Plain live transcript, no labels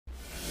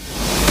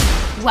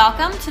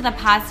Welcome to the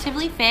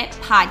Positively Fit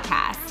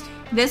podcast.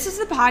 This is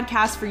the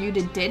podcast for you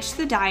to ditch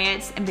the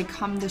diets and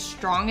become the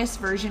strongest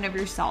version of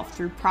yourself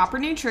through proper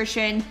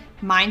nutrition,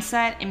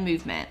 mindset, and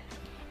movement.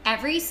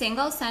 Every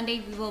single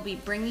Sunday, we will be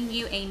bringing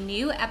you a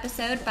new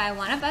episode by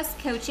one of us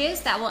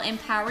coaches that will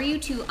empower you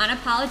to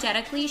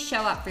unapologetically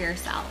show up for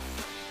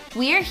yourself.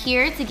 We are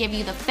here to give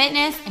you the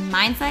fitness and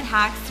mindset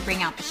hacks to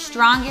bring out the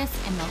strongest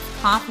and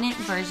most confident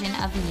version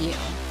of you.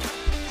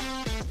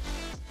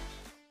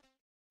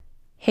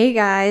 Hey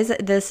guys,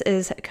 this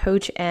is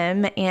Coach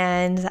M,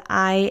 and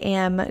I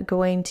am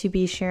going to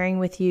be sharing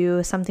with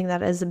you something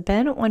that has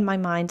been on my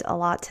mind a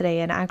lot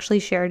today, and I actually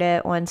shared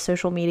it on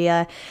social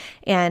media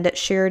and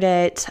shared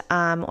it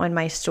on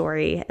my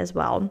story as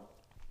well.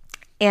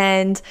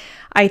 And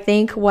I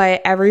think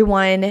what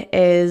everyone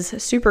is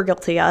super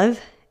guilty of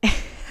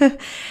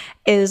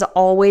is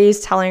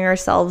always telling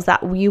ourselves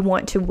that we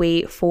want to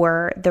wait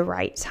for the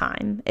right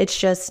time. It's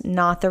just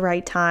not the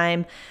right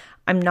time.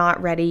 I'm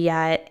not ready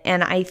yet.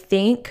 And I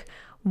think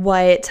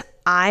what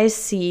I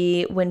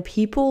see when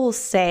people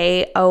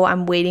say, oh,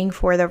 I'm waiting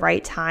for the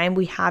right time,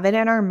 we have it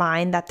in our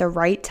mind that the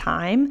right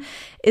time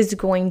is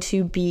going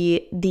to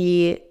be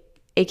the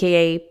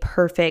AKA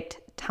perfect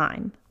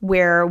time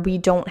where we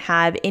don't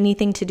have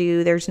anything to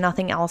do. There's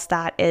nothing else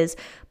that is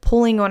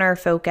pulling on our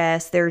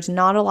focus. There's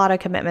not a lot of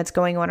commitments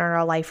going on in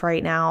our life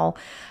right now.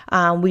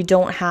 We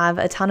don't have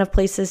a ton of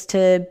places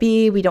to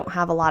be. We don't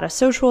have a lot of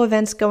social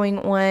events going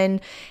on.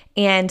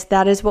 And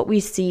that is what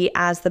we see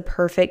as the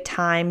perfect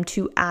time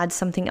to add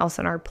something else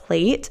on our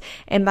plate.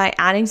 And by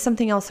adding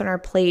something else on our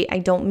plate, I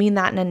don't mean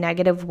that in a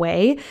negative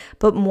way,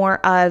 but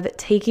more of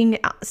taking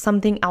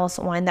something else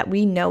on that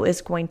we know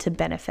is going to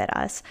benefit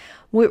us.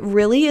 What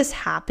really is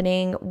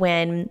happening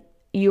when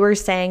you are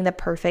saying the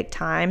perfect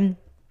time,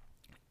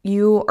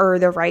 you are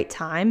the right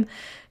time,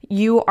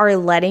 you are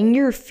letting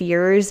your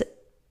fears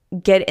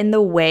get in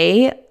the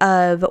way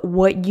of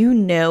what you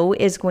know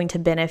is going to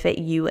benefit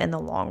you in the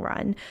long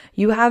run.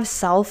 You have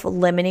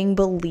self-limiting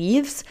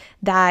beliefs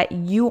that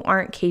you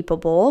aren't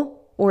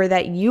capable or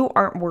that you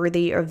aren't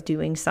worthy of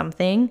doing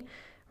something,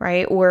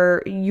 right?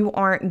 Or you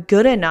aren't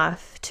good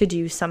enough to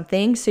do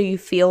something, so you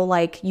feel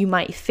like you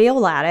might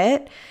fail at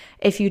it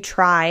if you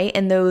try.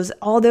 And those,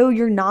 although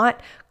you're not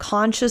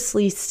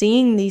consciously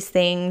seeing these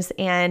things,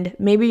 and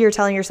maybe you're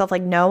telling yourself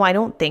like, no, I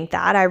don't think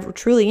that. I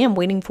truly am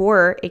waiting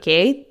for,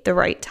 aka, the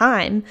right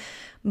time.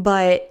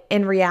 But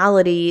in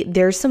reality,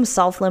 there's some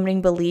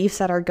self-limiting beliefs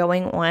that are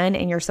going on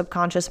in your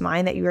subconscious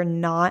mind that you are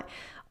not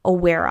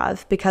aware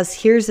of. Because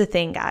here's the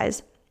thing,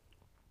 guys,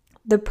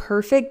 the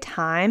perfect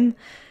time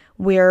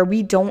where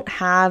we don't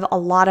have a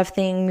lot of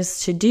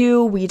things to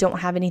do, we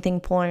don't have anything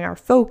pulling our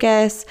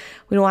focus,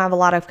 we don't have a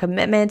lot of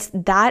commitments,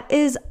 that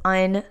is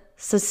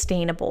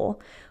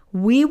unsustainable.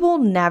 We will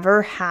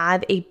never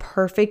have a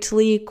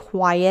perfectly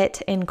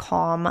quiet and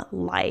calm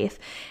life.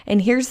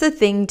 And here's the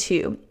thing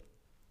too.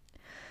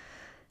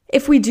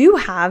 If we do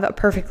have a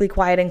perfectly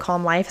quiet and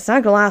calm life, it's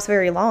not going to last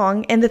very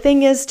long. And the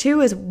thing is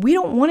too, is we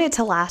don't want it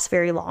to last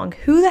very long.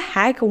 Who the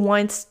heck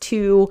wants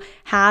to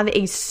have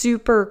a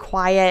super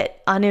quiet,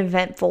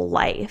 uneventful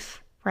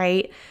life,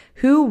 right?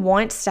 Who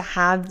wants to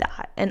have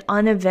that, an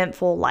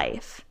uneventful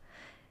life?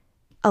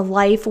 A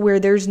life where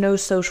there's no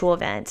social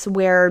events,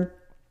 where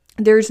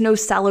there's no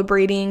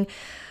celebrating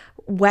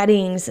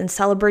weddings and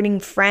celebrating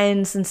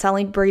friends and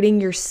celebrating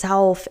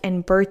yourself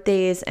and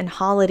birthdays and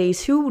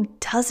holidays. Who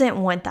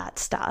doesn't want that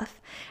stuff?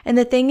 And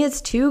the thing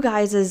is too,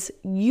 guys, is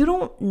you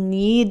don't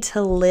need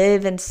to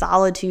live in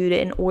solitude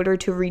in order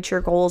to reach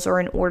your goals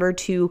or in order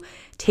to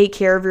take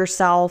care of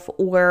yourself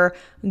or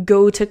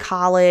go to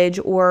college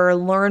or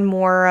learn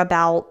more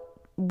about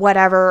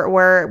whatever,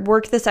 or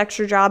work this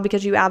extra job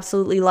because you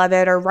absolutely love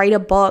it, or write a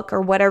book,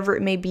 or whatever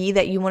it may be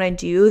that you want to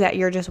do that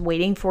you're just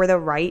waiting for the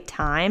right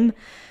time.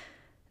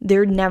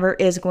 There never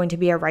is going to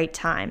be a right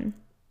time.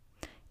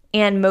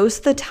 And most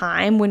of the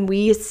time when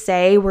we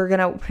say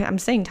I'm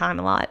saying time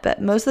a lot,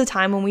 but most of the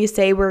time when we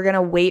say we're going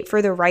to wait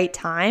for the right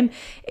time,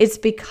 it's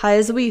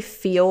because we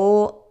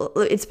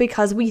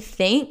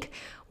think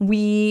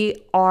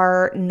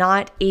we're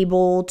not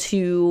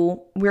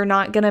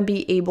going to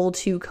be able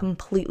to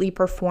completely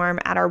perform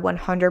at our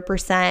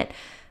 100%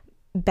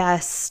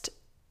 best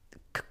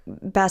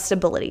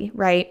ability,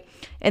 right?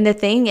 And the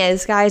thing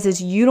is, guys,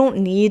 is you don't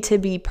need to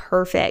be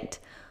perfect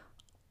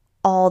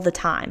all the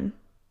time.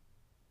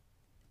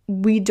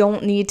 We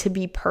don't need to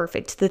be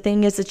perfect. The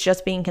thing is, it's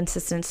just being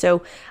consistent.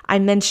 So I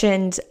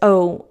mentioned,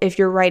 if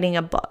you're writing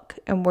a book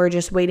and we're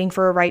just waiting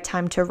for a right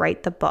time to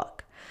write the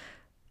book.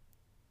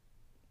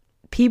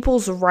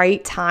 People's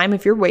right time,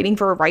 if you're waiting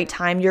for a right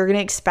time, you're going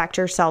to expect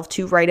yourself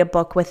to write a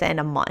book within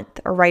a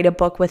month or write a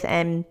book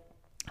within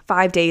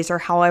 5 days or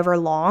however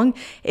long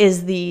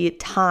is the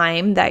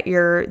time that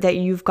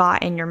you've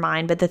got in your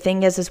mind. But the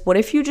thing is what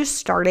if you just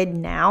started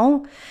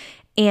now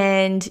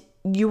and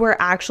you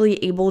were actually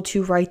able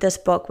to write this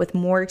book with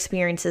more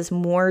experiences,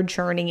 more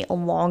journey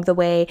along the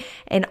way,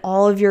 and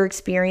all of your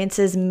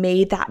experiences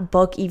made that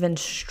book even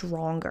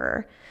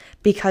stronger?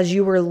 because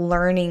you were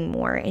learning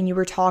more and you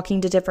were talking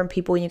to different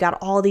people and you got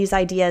all these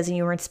ideas and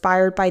you were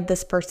inspired by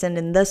this person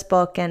in this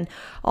book and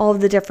all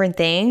of the different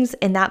things.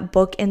 And that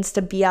book ends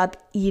to be up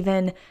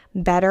even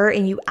better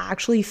and you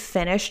actually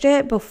finished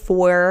it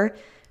before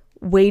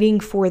waiting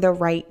for the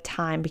right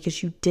time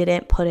because you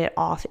didn't put it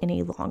off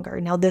any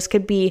longer. Now, this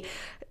could be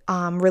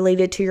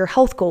related to your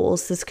health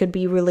goals. This could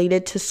be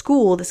related to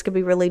school. This could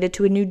be related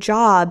to a new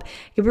job.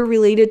 It could be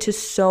related to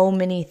so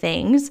many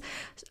things.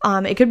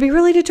 It could be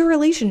related to a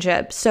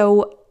relationship.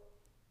 So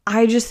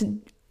I just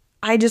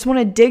want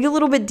to dig a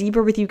little bit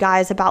deeper with you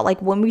guys about like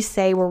when we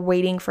say we're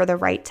waiting for the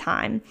right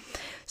time.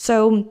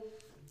 So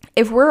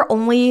if we're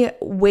only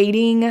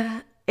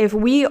waiting, if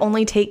we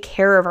only take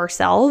care of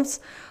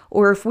ourselves,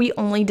 or if we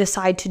only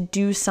decide to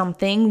do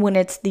something when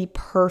it's the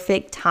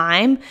perfect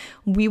time,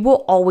 we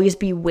will always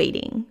be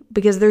waiting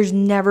because there's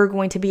never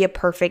going to be a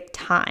perfect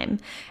time.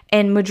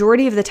 And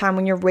majority of the time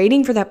when you're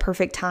waiting for that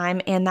perfect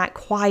time and that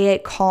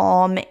quiet,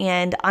 calm,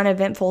 and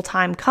uneventful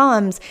time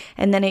comes,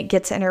 and then it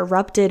gets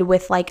interrupted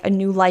with like a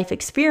new life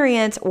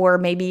experience or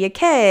maybe a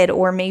kid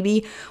or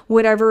maybe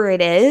whatever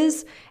it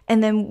is,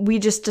 and then we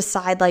just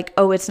decide like,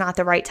 oh, it's not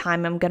the right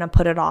time, I'm going to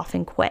put it off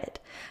and quit.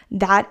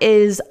 That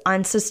is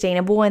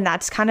unsustainable, and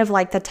that's kind of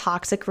like the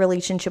toxic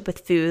relationship with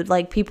food.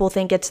 Like people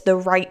think it's the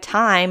right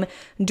time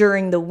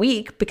during the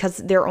week because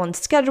they're on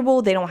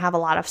schedule, they don't have a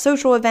lot of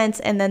social events,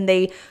 and then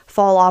they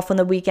fall off on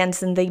the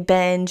weekends and they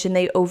binge and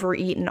they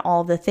overeat and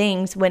all the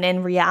things. When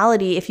in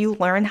reality, if you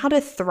learn how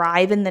to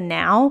thrive in the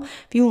now,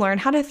 if you learn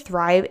how to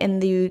thrive in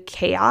the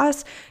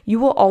chaos, you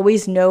will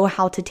always know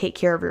how to take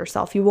care of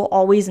yourself. You will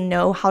always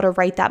know how to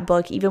write that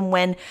book, even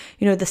when,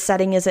 the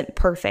setting isn't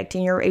perfect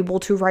and you're able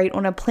to write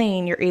on a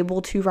plane, you're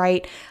able to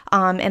write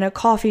in a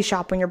coffee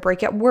shop on your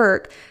break at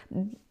work.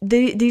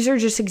 These are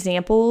just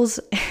examples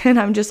and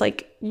I'm just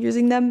like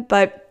using them,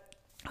 but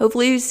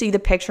hopefully you see the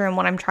picture and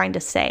what I'm trying to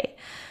say.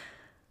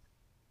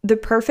 The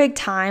perfect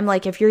time,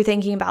 like if you're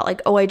thinking about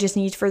like, oh, I just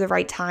need for the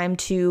right time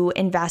to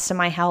invest in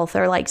my health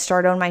or like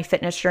start on my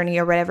fitness journey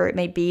or whatever it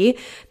may be,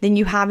 then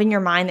you have in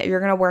your mind that you're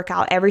going to work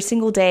out every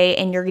single day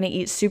and you're going to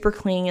eat super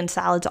clean and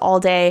salads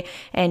all day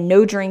and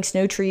no drinks,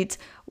 no treats.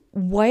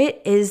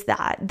 What is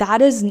that?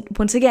 That is,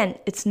 once again,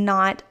 it's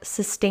not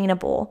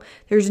sustainable.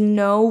 There's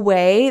no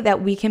way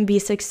that we can be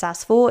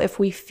successful if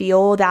we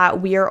feel that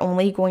we're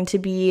only going to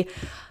be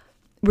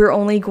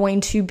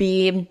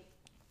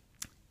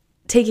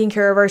taking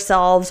care of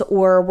ourselves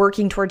or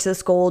working towards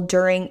this goal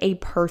during a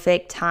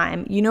perfect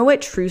time. You know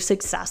what true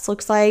success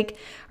looks like,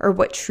 or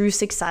what true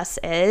success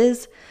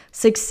is?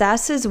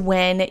 Success is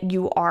when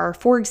you are,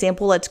 for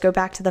example, let's go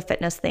back to the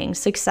fitness thing.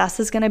 Success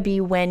is going to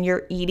be when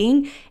you're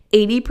eating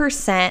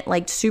 80%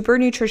 like super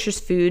nutritious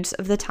foods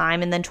of the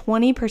time, and then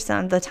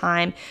 20% of the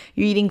time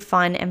you're eating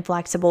fun and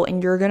flexible,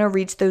 and you're going to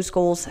reach those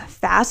goals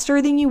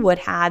faster than you would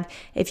have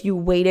if you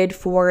waited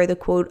for the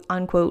quote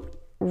unquote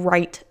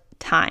right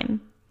time.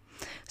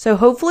 So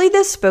hopefully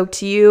this spoke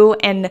to you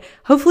and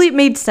hopefully it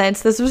made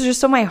sense. This was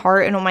just on my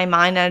heart and on my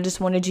mind. And I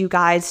just wanted you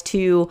guys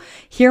to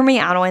hear me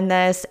out on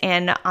this.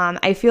 And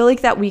I feel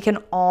like that we can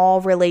all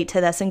relate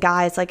to this. And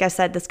guys, like I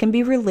said, this can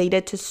be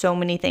related to so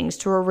many things,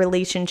 to a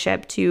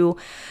relationship, to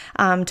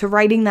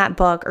writing that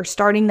book or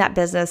starting that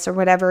business or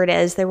whatever it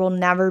is. There will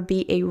never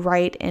be a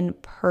right and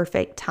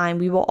perfect time.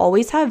 We will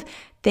always have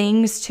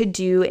things to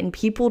do and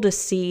people to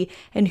see.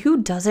 And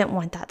who doesn't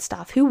want that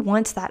stuff? Who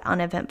wants that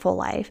uneventful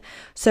life?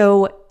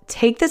 So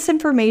take this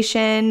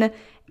information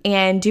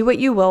and do what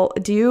you will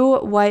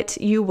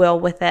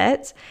with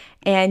it.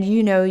 And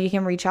you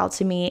can reach out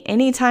to me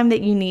anytime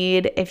that you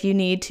need, if you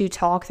need to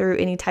talk through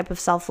any type of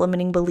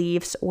self-limiting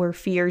beliefs or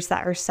fears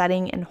that are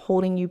setting and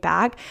holding you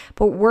back.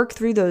 But work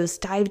through those,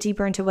 dive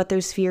deeper into what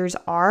those fears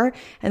are.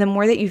 And the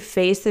more that you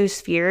face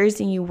those fears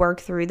and you work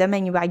through them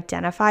and you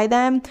identify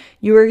them,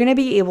 you are going to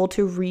be able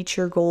to reach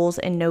your goals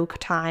in no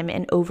time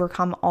and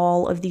overcome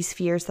all of these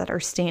fears that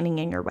are standing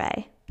in your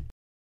way.